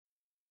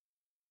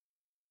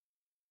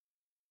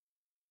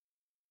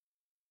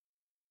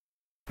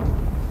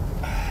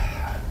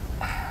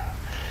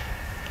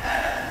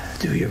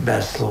Do your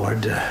best,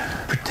 Lord,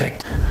 to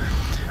protect.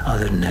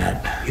 Other than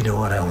that, you know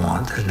what I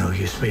want. There's no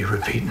use me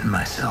repeating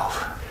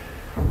myself.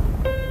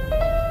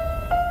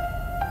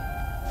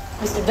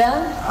 Mr.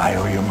 Dunn? I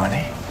owe you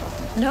money.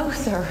 No,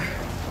 sir.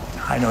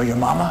 I know your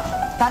mama.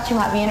 Thought you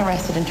might be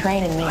interested in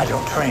training me. I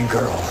don't train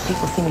girls.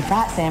 People see me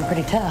fight, say I'm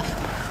pretty tough.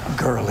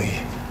 Girly,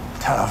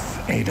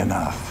 tough ain't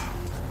enough.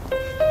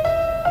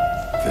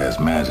 There's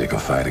magic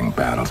of fighting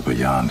battles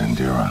beyond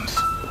endurance.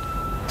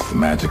 It's the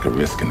magic of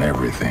risking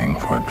everything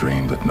for a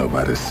dream that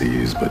nobody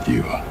sees but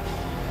you.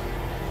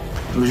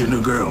 Who's your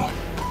new girl?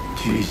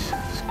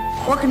 Jesus.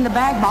 Working the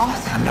bag,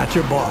 boss. I'm not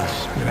your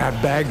boss. I'm gonna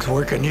have bags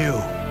working you.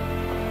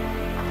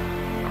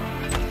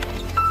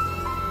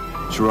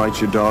 Did you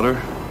write your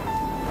daughter?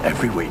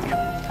 Every week.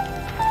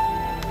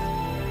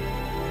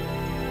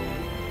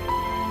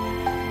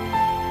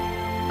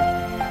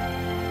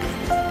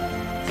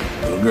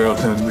 Little girl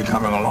seems to be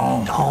coming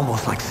along.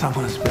 Almost like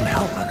someone's been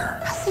helping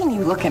her. I seen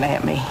you looking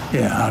at me.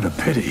 Yeah, out of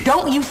pity.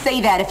 Don't you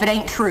say that if it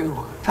ain't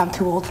true. If I'm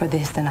too old for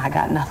this, then I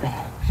got nothing.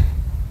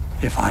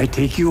 If I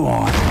take you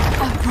on,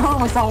 I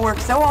promise I'll work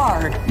so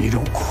hard. you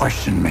don't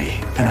question me,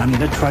 then I'm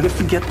gonna try to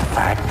forget the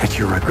fact that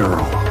you're a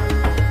girl.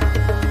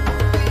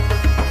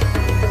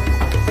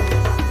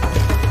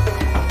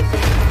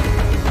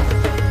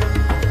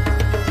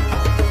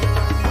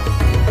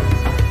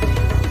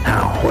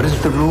 Now, what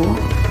is the rule?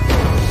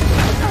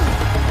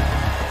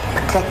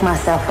 Protect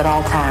myself at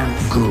all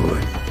times.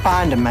 Good.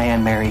 Find a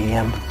man, marry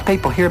him.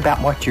 People hear about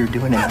what you're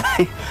doing and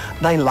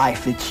they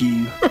laugh at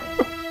you.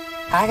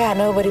 I got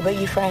nobody but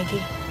you,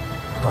 Frankie.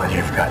 Well,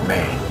 you've got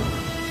me.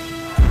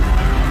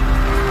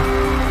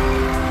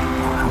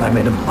 Well, I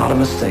made a lot of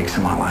mistakes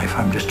in my life.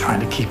 I'm just trying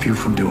to keep you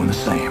from doing the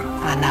same.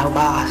 I know,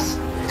 boss.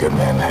 Good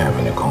man to have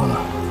in your corner.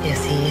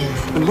 Yes, he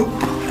is. But look,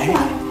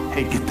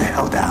 hey, get the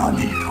hell down.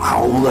 You know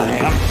how old I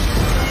am.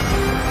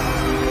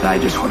 I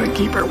just want to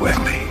keep her with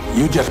me.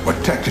 You just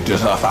protected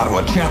yourself out of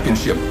a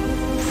championship.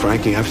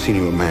 Frankie, I've seen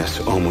you at Mass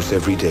almost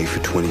every day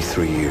for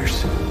 23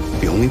 years.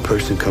 The only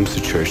person who comes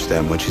to church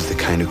that much is the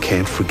kind who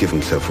can't forgive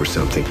himself for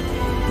something.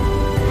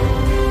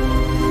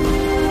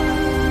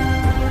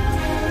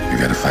 You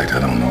got a fight I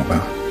don't know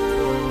about.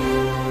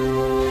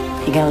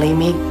 You gonna leave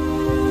me?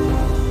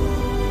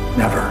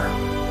 Never.